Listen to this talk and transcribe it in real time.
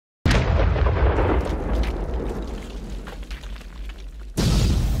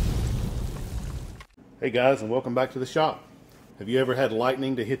Hey guys, and welcome back to the shop. Have you ever had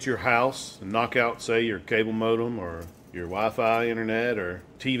lightning to hit your house and knock out, say, your cable modem or your Wi-Fi, internet, or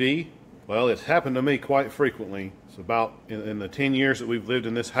TV? Well, it's happened to me quite frequently. It's about, in the 10 years that we've lived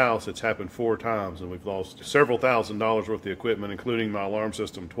in this house, it's happened 4 times, and we've lost several $1,000s worth of equipment, including my alarm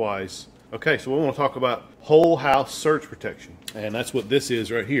system twice. Okay, so we want to talk about whole house surge protection, and that's what this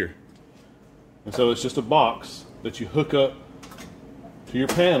is right here. And so it's just a box that you hook up to your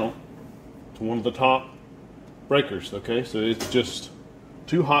panel, to one of the top breakers. Okay, so it's just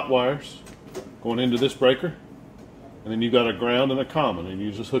 2 hot wires going into this breaker, and then you've got a ground and a common, and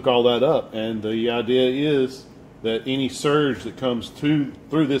you just hook all that up. And the idea is that any surge that comes through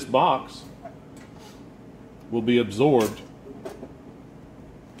this box will be absorbed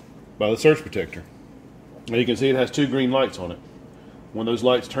by the surge protector. Now you can see it has 2 green lights on it. When those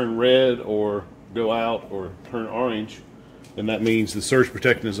lights turn red or go out or turn orange, then that means the surge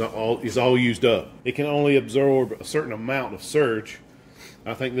protection is all used up. It can only absorb a certain amount of surge.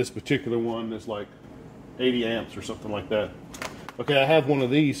 I think this particular one is like 80 amps or something like that. Okay, I have one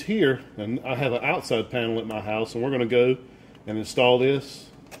of these here, and I have an outside panel at my house, and we're going to go and install this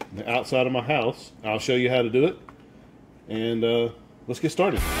on the outside of my house. I'll show you how to do it, and let's get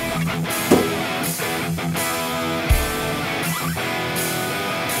started.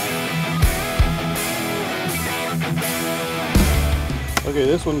 Okay,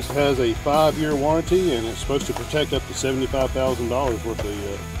 this one has a 5-year warranty, and it's supposed to protect up to $75,000 worth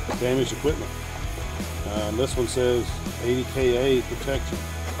of damaged equipment. This one says 80 KA protection.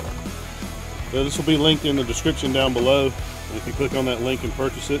 So this will be linked in the description down below. And if you click on that link and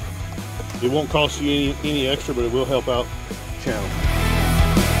purchase it, it won't cost you any extra, but it will help out the channel.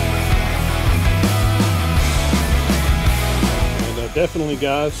 And definitely,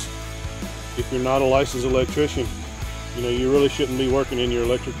 guys, if you're not a licensed electrician, you know, you really shouldn't be working in your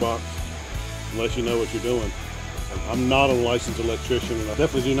electric box unless you know what you're doing. I'm not a licensed electrician, and I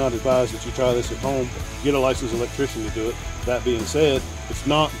definitely do not advise that you try this at home. Get a licensed electrician to do it. That being said, it's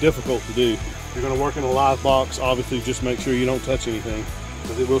not difficult to do. If you're going to work in a live box, obviously just make sure you don't touch anything,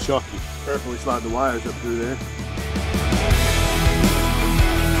 because it will shock you. Carefully slide the wires up through there.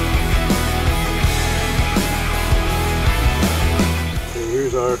 Okay,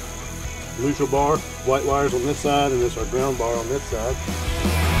 here's our neutral bar, white wires on this side, and this is our ground bar on this side.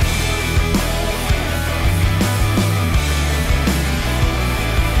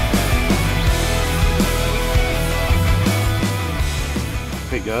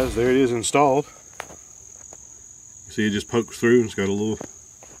 Okay guys, there it is installed. See, it just pokes through. It's got a little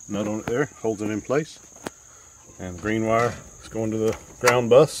nut on it there, holds it in place. And the green wire is going to the ground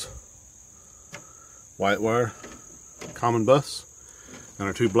bus. White wire, common bus. And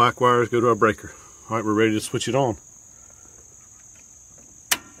our 2 black wires go to our breaker. All right, we're ready to switch it on.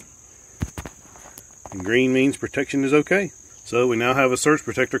 And green means protection is okay. So we now have a surge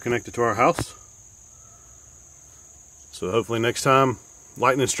protector connected to our house. So hopefully next time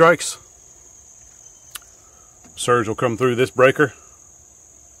lightning strikes, surge will come through this breaker,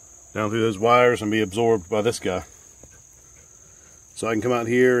 down through those wires, and be absorbed by this guy. So I can come out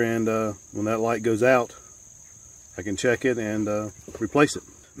here, and when that light goes out, I can check it and replace it.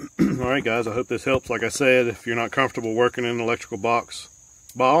 Alright guys, I hope this helps. Like I said, if you're not comfortable working in an electrical box,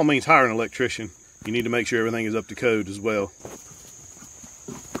 by all means hire an electrician. You need to make sure everything is up to code as well.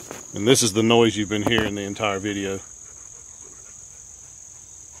 And this is the noise you've been hearing the entire video.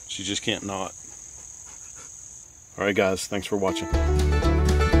 She just can't not. Alright guys, thanks for watching.